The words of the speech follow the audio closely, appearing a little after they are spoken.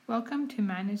Welcome to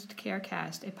Managed Care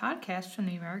Cast, a podcast from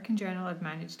the American Journal of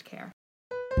Managed Care.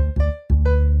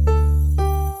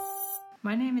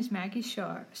 My name is Maggie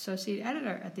Shaw, Associate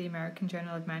Editor at the American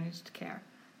Journal of Managed Care.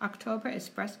 October is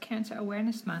Breast Cancer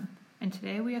Awareness Month, and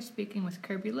today we are speaking with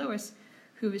Kirby Lewis,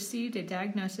 who received a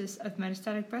diagnosis of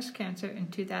metastatic breast cancer in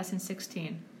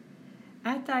 2016.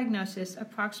 At diagnosis,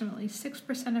 approximately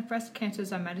 6% of breast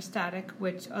cancers are metastatic,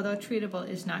 which, although treatable,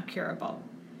 is not curable.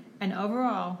 And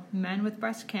overall, men with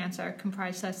breast cancer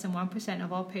comprise less than 1%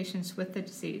 of all patients with the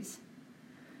disease.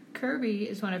 Kirby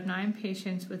is one of 9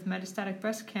 patients with metastatic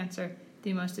breast cancer,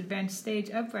 the most advanced stage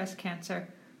of breast cancer,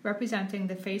 representing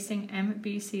the Facing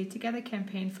MBC Together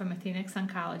campaign from Athenex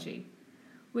Oncology.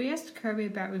 We asked Kirby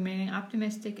about remaining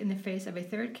optimistic in the face of a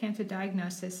third cancer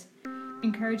diagnosis,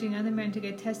 encouraging other men to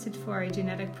get tested for a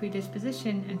genetic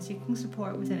predisposition, and seeking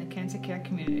support within the cancer care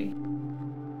community.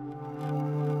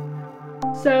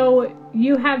 So,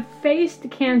 you have faced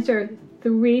cancer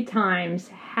 3 times.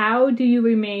 How do you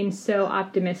remain so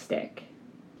optimistic?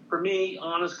 For me,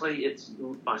 honestly, it's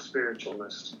my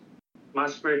spiritualness. My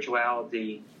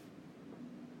spirituality,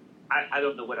 I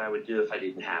don't know what I would do if I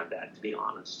didn't have that, to be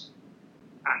honest.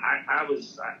 I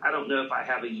don't know if I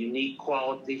have a unique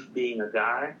quality for being a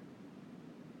guy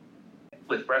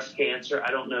with breast cancer.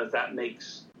 I don't know if that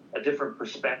makes a different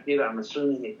perspective. I'm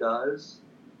assuming it does.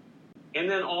 And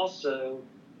then also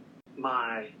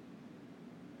my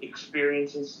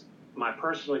experiences, my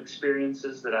personal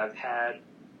experiences that I've had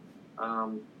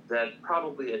that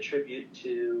probably attribute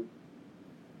to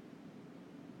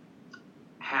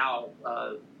how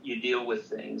you deal with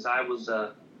things. I was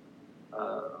a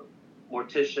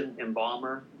mortician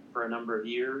embalmer for a number of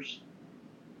years.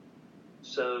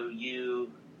 So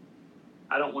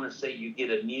I don't want to say you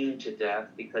get immune to death,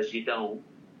 because you don't.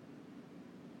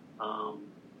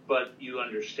 But you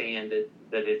understand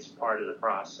that it's part of the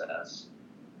process.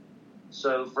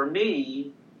 So for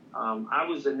me, I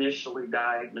was initially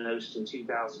diagnosed in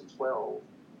 2012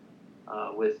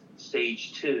 with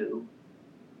stage 2,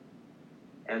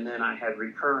 and then I had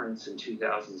recurrence in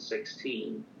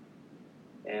 2016.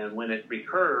 And when it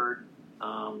recurred,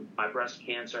 my breast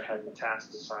cancer had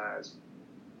metastasized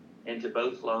into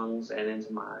both lungs and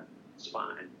into my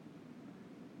spine.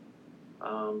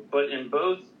 But in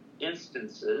both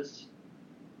instances,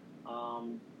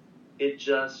 it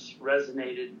just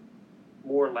resonated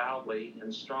more loudly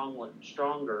and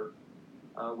stronger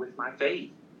with my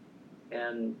faith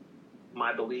and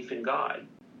my belief in God.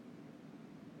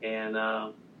 And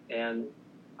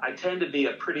I tend to be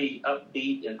a pretty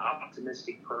upbeat and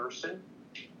optimistic person.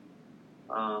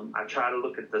 I try to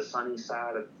look at the sunny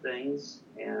side of things,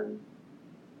 and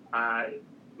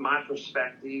my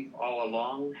perspective all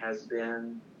along has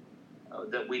been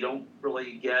that we don't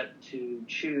really get to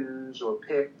choose or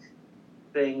pick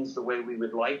things the way we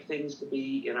would like things to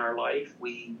be in our life.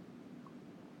 We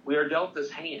are dealt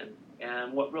this hand,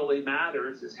 and what really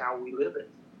matters is how we live it.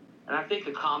 And I think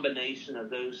a combination of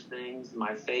those things,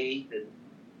 my faith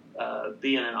and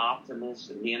being an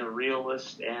optimist and being a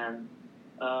realist, and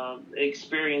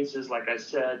experiences, like I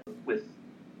said, with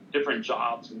different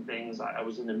jobs and things. I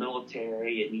was in the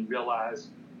military, and you realize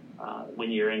when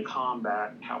you're in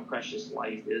combat how precious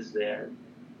life is there.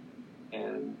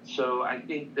 And so I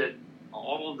think that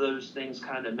all of those things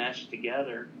kind of mesh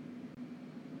together,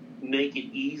 make it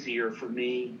easier for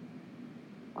me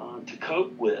to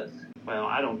cope with. Well,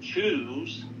 I don't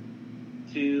choose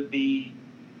to be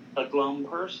a glum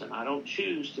person. I don't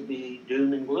choose to be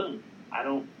doom and gloom. I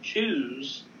don't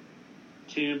choose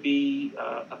to be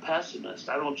a pessimist.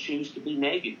 I don't choose to be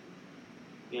negative.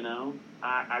 You know,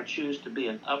 I choose to be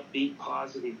an upbeat,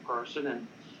 positive person,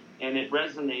 and it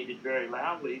resonated very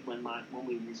loudly when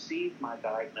we received my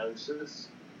diagnosis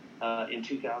in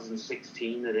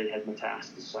 2016 that it had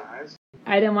metastasized.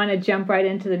 I didn't want to jump right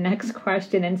into the next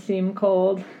question and seem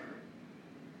cold.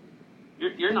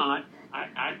 You're not.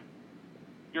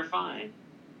 You're fine.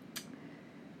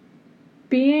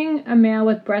 Being a male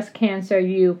with breast cancer,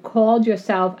 you called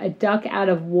yourself a duck out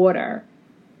of water.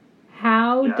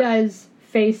 How does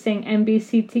Facing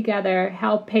MBC Together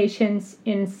help patients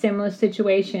in similar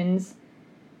situations?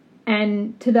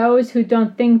 And to those who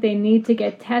don't think they need to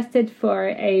get tested for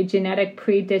a genetic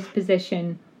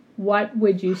predisposition, what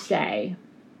would you say?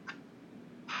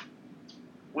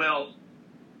 Well,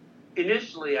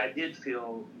 initially I did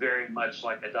feel very much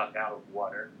like a duck out of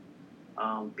water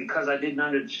because I didn't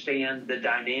understand the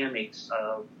dynamics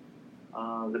of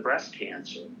the breast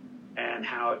cancer and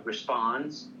how it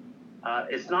responds.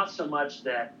 It's not so much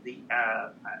that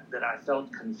that I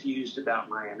felt confused about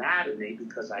my anatomy,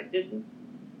 because I didn't.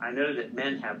 I know that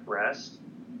men have breasts,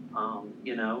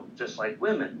 just like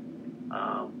women.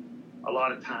 a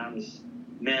lot of times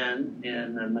men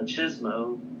in the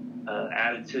machismo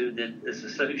attitude that is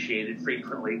associated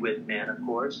frequently with men, of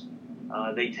course,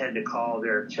 they tend to call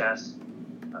their chest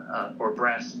or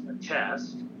breast a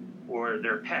chest or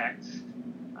their pecs.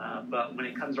 But when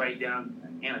it comes right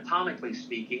down, anatomically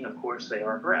speaking, of course, they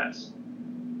are breasts.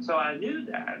 So I knew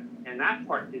that, and that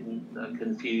part didn't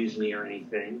confuse me or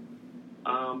anything.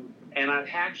 And I've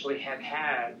actually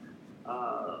had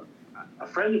a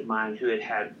friend of mine who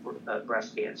had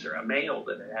breast cancer, a male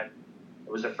that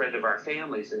was a friend of our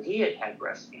family's, and he had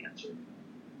breast cancer.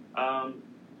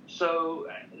 So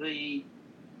the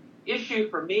issue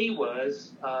for me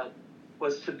was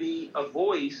to be a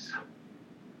voice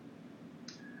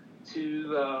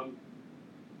to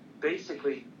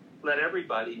basically let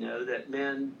everybody know that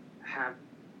men have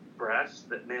breasts,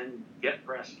 that men get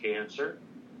breast cancer,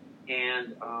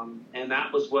 and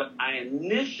that was what I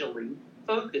initially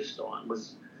focused on.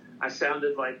 I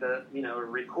sounded like a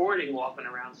recording walking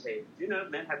around saying, "Do you know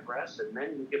men have breasts and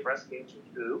men can get breast cancer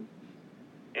too?"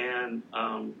 And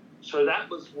so that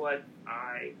was what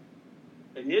I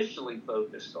initially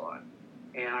focused on.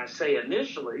 And I say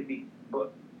initially,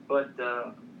 but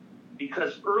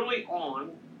because early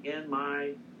on in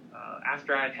my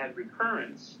after I'd had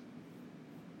recurrence,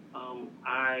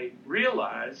 I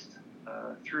realized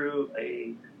through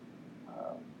a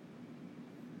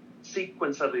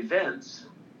sequence of events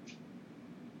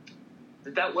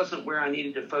that wasn't where I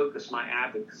needed to focus my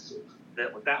advocacy,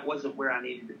 that wasn't where I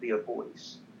needed to be a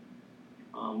voice.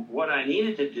 What I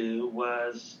needed to do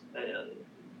was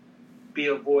be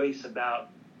a voice about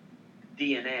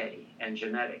DNA and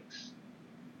genetics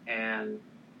and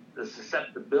the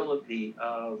susceptibility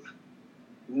of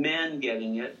men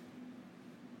getting it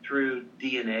through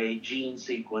DNA gene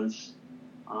sequence,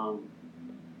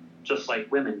 just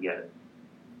like women get it.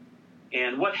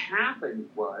 And what happened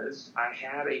was I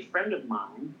had a friend of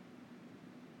mine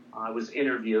I was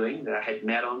interviewing that I had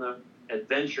met on the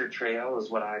adventure trail, is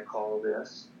what I call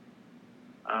this.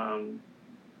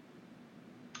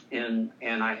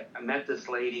 And I met this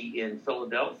lady in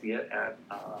Philadelphia at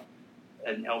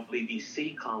an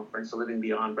LBVC conference, a Living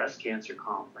Beyond Breast Cancer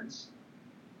conference.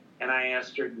 And I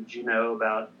asked her, "Did you know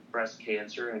about breast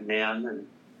cancer and men?" And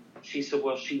she said,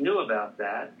 well, she knew about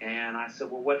that. And I said,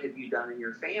 well, what have you done in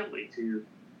your family to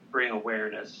bring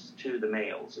awareness to the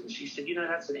males? And she said,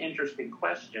 that's an interesting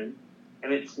question.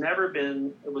 And it was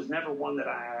never one that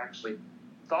I actually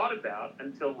thought about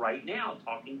until right now,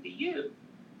 talking to you.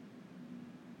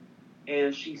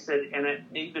 And she said, and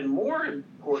even more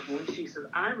importantly, she said,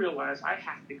 I realize I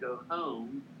have to go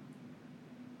home.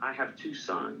 I have 2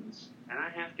 sons, and I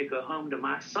have to go home to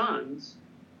my sons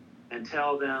and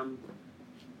tell them,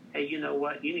 hey, you know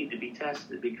what? You need to be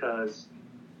tested because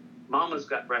mama's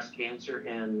got breast cancer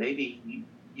and maybe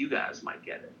you guys might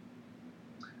get it.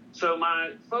 So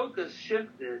my focus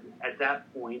shifted at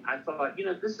that point. I thought,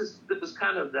 it was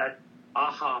kind of that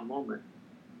aha moment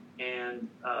and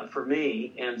for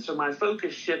me. And so my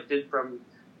focus shifted from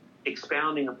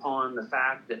expounding upon the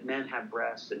fact that men have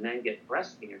breasts and men get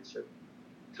breast cancer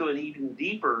to an even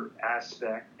deeper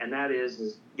aspect. And that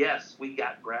is yes, we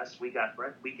got breasts, we get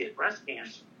breast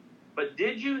cancer. But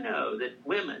did you know that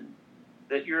women,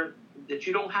 that you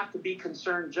don't have to be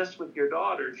concerned just with your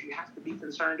daughters, you have to be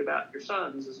concerned about your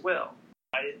sons as well.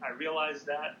 I realize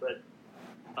that, but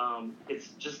it's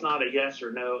just not a yes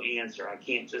or no answer. I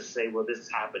can't just say, well, this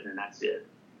happened and that's it.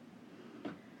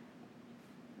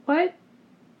 What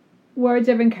words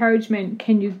of encouragement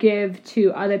can you give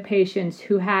to other patients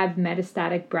who have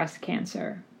metastatic breast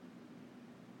cancer?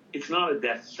 It's not a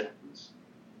death sentence.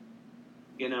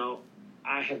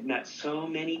 I have met so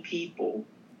many people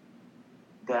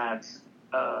that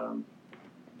are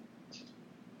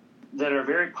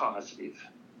very positive,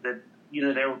 that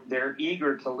they're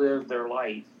eager to live their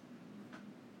life,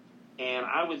 and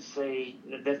I would say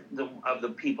that of the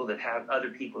people that have other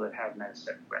people that have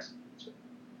metastatic breast cancer,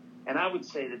 and I would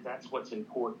say that that's what's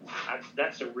important.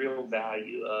 That's a real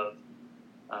value of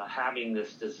having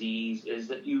this disease, is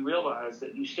that you realize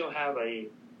that you still have a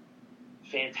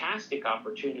fantastic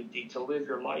opportunity to live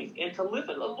your life and to live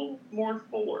it a little more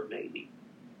forward maybe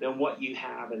than what you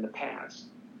have in the past,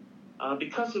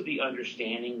 because of the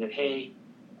understanding that, hey,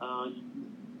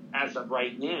 as of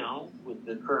right now, with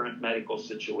the current medical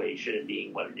situation and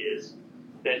being what it is,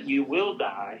 that you will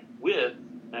die with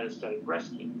metastatic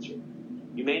breast cancer.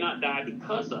 You may not die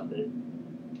because of it,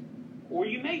 or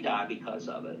you may die because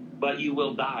of it, but you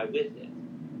will die with it.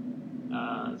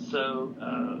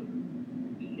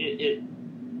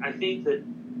 I think that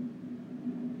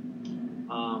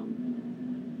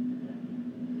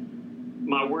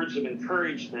my words of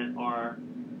encouragement are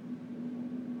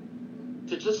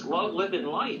to just love living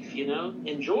life,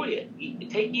 enjoy it.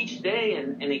 Take each day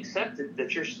and accept it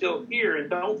that you're still here, and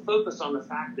don't focus on the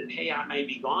fact that, hey, I may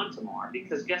be gone tomorrow.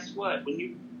 Because guess what?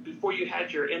 Before you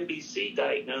had your MBC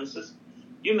diagnosis,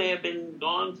 you may have been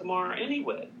gone tomorrow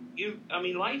anyway.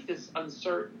 Life is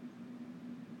uncertain.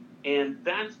 And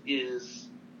that is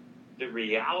the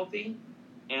reality.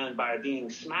 And by being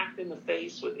smacked in the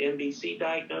face with MBC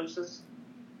diagnosis,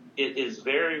 it's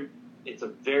a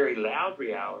very loud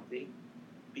reality,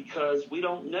 because we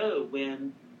don't know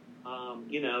when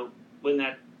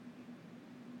that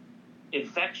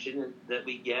infection that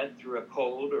we get through a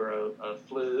cold or a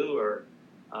flu or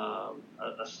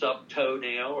a stubbed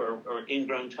toenail or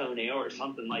ingrown toenail or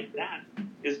something like that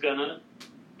is going to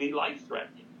be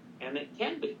life-threatening. And it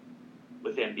can be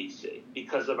with MBC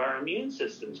because of our immune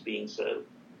systems being so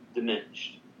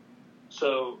diminished.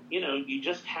 So, you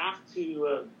just have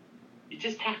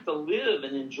to live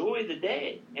and enjoy the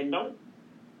day. And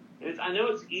I know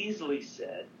it's easily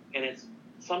said, and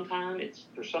sometimes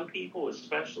for some people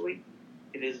especially,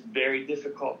 it is very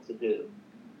difficult to do.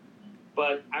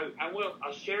 But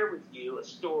I'll share with you a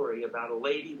story about a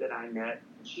lady that I met.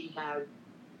 She had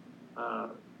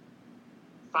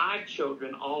 5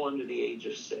 children, all under the age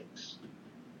of 6.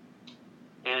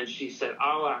 And she said,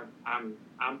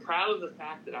 I'm proud of the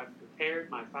fact that I've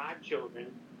prepared my 5 children.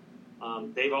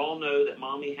 They all know that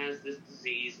mommy has this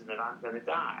disease and that I'm going to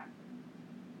die.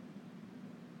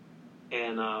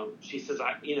 And she says,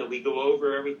 we go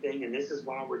over everything, and this is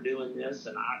why we're doing this.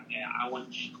 And I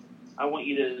want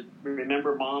you to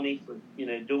remember mommy for,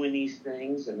 doing these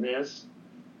things and this.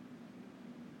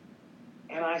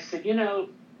 And I said,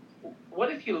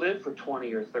 what if you live for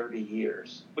 20 or 30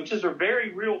 years, which is a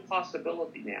very real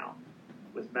possibility now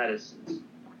with medicines.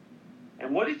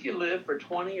 And what if you live for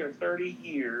 20 or 30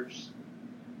 years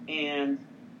and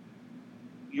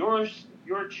your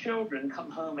children come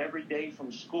home every day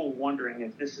from school wondering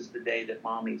if this is the day that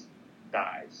mommy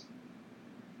dies?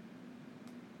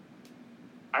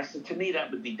 I said, to me, that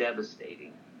would be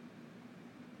devastating.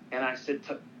 And I said,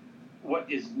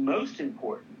 what is most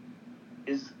important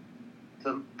is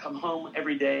to come home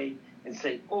every day and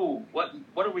say, oh, what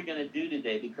are we going to do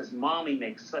today? Because mommy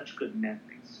makes such good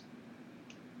memories.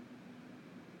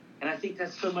 And I think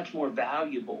that's so much more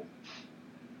valuable.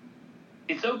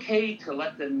 It's okay to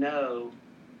let them know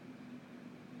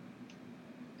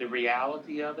the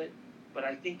reality of it, but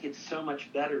I think it's so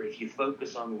much better if you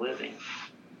focus on living.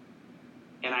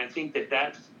 And I think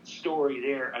that story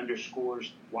there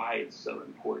underscores why it's so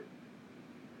important.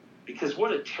 Because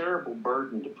what a terrible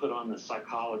burden to put on the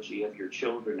psychology of your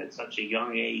children at such a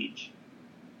young age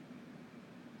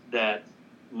that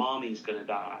mommy's going to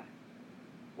die.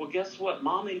 Well, guess what?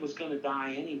 Mommy was going to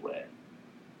die anyway.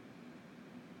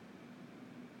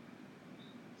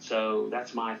 So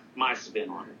that's my spin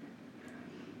on it.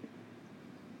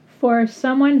 For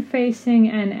someone facing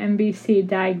an MBC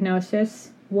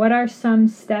diagnosis, what are some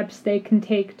steps they can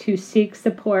take to seek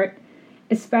support,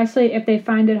 especially if they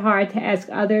find it hard to ask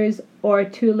others or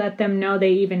to let them know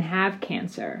they even have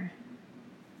cancer?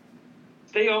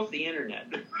 Stay off the internet.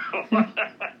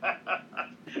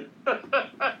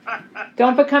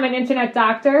 Don't become an internet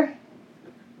doctor?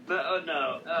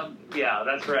 No. Yeah,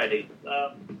 that's right.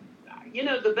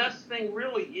 The best thing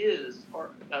really is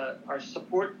our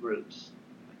support groups.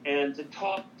 And to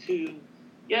talk to,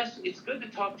 yes, it's good to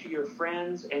talk to your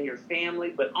friends and your family,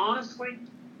 but honestly,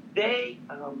 they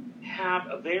have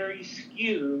a very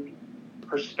skewed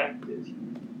perspective.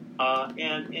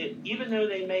 Even though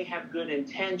they may have good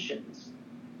intentions,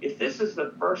 if this is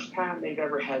the first time they've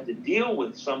ever had to deal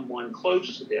with someone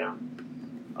close to them,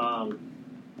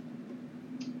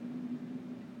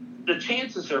 the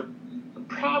chances are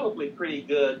probably pretty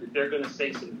good that they're going to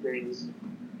say some things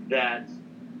that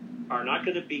are not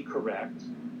going to be correct,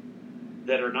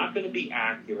 that are not going to be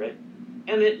accurate,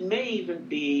 and it may even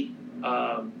be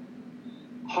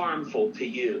harmful to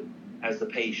you as the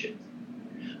patient.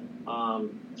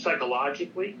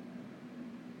 Psychologically,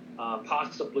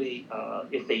 possibly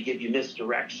if they give you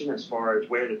misdirection as far as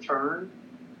where to turn,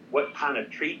 what kind of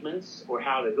treatments or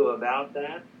how to go about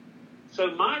that.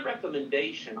 So my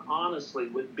recommendation, honestly,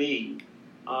 would be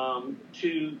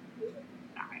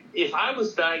if I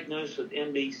was diagnosed with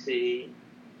MBC,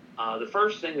 the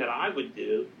first thing that I would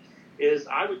do is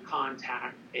I would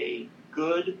contact a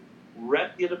good,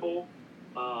 reputable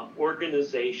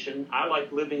organization. I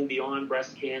like Living Beyond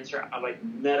Breast Cancer. I like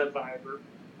Metaviber.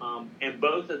 And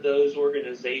both of those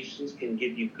organizations can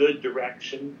give you good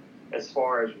direction as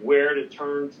far as where to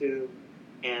turn to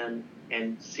and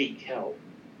seek help.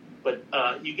 But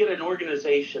you get an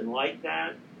organization like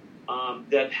that,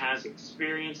 that has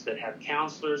experience, that have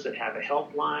counselors, that have a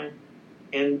helpline,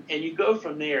 and you go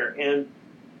from there. And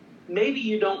maybe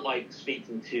you don't like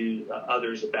speaking to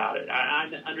others about it. I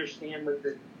understand that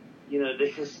the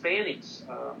Hispanics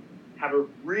have a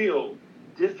real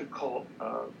difficult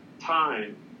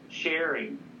time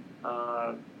sharing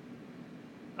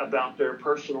about their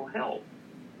personal health,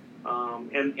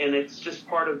 and it's just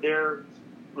part of their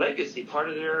legacy, part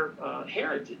of their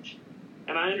heritage.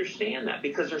 And I understand that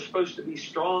because they're supposed to be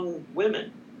strong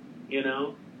women,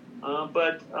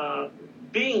 but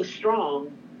being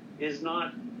strong is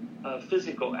not a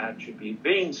physical attribute.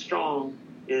 Being strong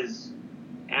is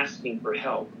asking for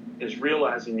help, is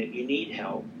realizing that you need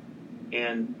help,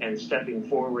 and stepping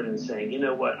forward and saying, you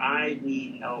know what, I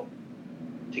need help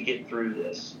to get through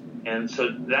this. And so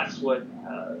that's what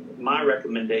my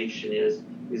recommendation is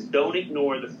don't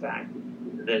ignore the fact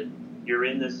that you're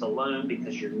in this alone,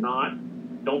 because you're not.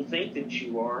 Don't think that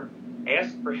you are.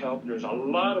 Ask for help. There's a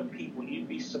lot of people. You'd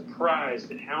be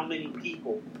surprised at how many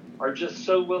people are just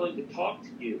so willing to talk to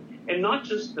you. And not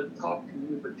just to talk to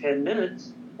you for 10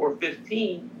 minutes or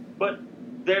 15, but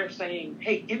they're saying,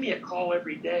 hey, give me a call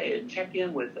every day and check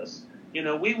in with us.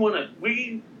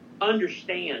 We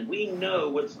understand. We know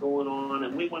what's going on,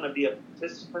 and we want to be a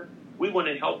participant. We want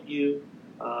to help you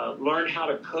learn how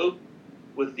to cope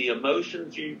with the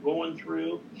emotions you're going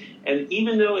through. And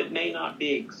even though it may not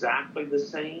be exactly the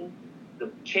same,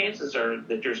 the chances are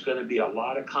that there's going to be a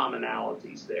lot of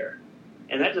commonalities there.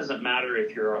 And that doesn't matter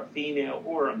if you're a female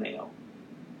or a male.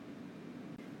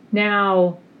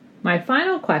 Now, my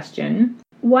final question,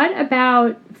 what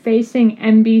about facing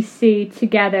NBC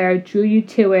together drew you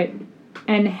to it,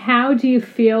 and how do you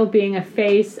feel being a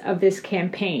face of this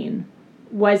campaign?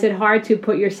 Was it hard to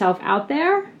put yourself out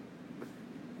there?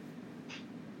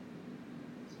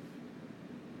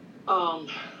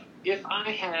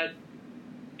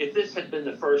 If this had been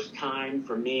the first time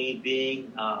for me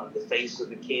being the face of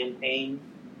the campaign,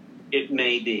 it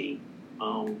may be.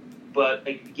 But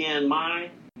again,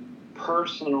 my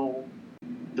personal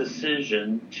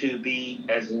decision to be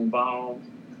as involved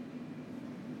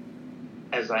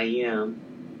as I am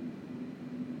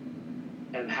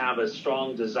and have a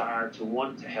strong desire to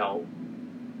want to help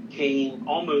came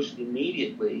almost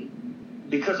immediately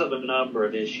because of a number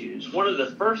of issues. One of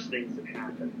the first things that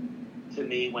happened to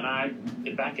me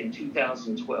back in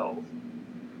 2012,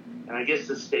 and I guess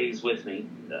this stays with me,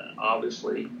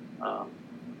 obviously,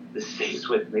 this stays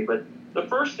with me, but the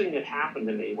first thing that happened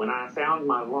to me when I found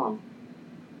my lump,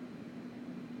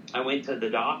 I went to the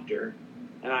doctor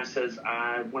and I says,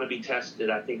 I want to be tested.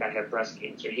 I think I have breast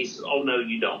cancer. He says, oh, no,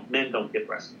 you don't. Men don't get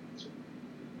breast cancer.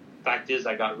 Fact is,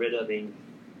 I got rid of him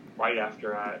right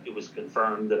after it was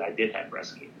confirmed that I did have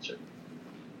breast cancer.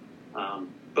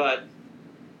 But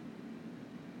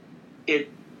it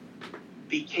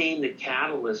became the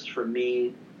catalyst for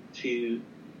me to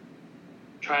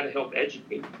try to help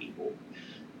educate people.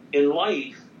 In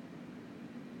life,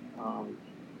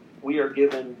 we are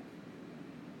given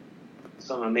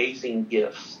some amazing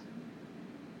gifts,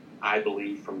 I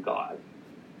believe, from God.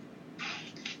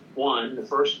 One, the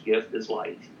first gift is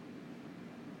life.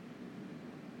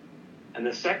 And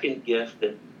the second gift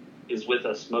that is with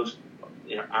us most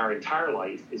in our entire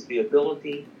life is the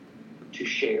ability to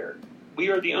share. We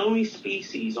are the only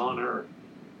species on Earth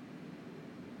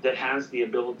that has the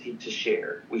ability to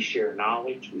share. We share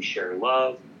knowledge, we share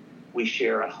love, we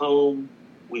share a home,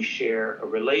 we share a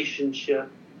relationship,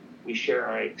 we share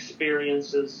our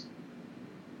experiences,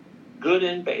 good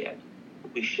and bad,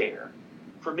 we share.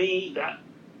 For me,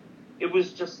 it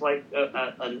was just like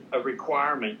a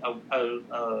requirement.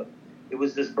 It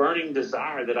was this burning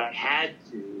desire that I had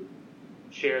to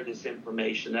share this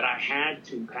information, that I had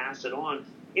to pass it on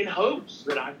in hopes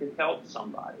that I could help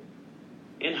somebody,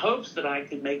 in hopes that I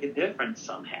could make a difference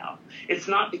somehow. It's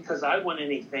not because I want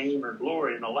any fame or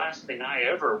glory, and the last thing I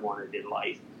ever wanted in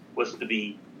life was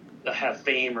to have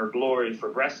fame or glory for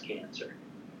breast cancer.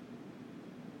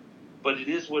 But it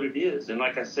is what it is. And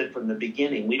like I said from the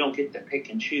beginning, we don't get to pick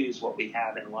and choose what we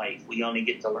have in life. We only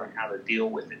get to learn how to deal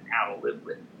with it and how to live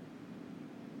with it.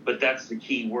 But that's the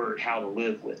key word, how to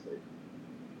live with it.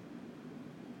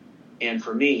 And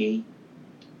for me,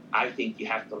 I think you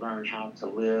have to learn how to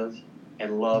live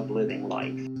and love living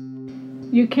life.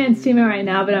 You can't see me right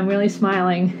now, but I'm really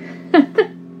smiling.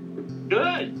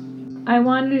 Good. I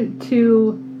wanted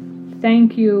to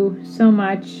thank you so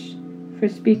much for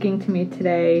speaking to me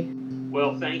today.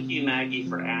 Well, thank you, Maggie,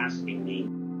 for asking me.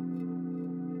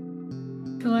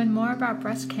 To learn more about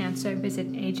breast cancer,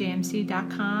 visit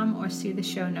ajmc.com or see the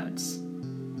show notes.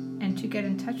 And And to get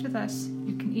in touch with us,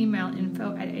 you can email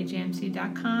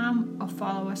info@ajmc.com or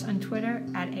follow us on Twitter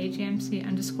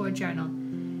 @ajmc_journal.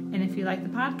 And if you like the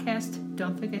podcast,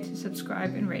 don't forget to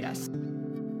subscribe and rate us.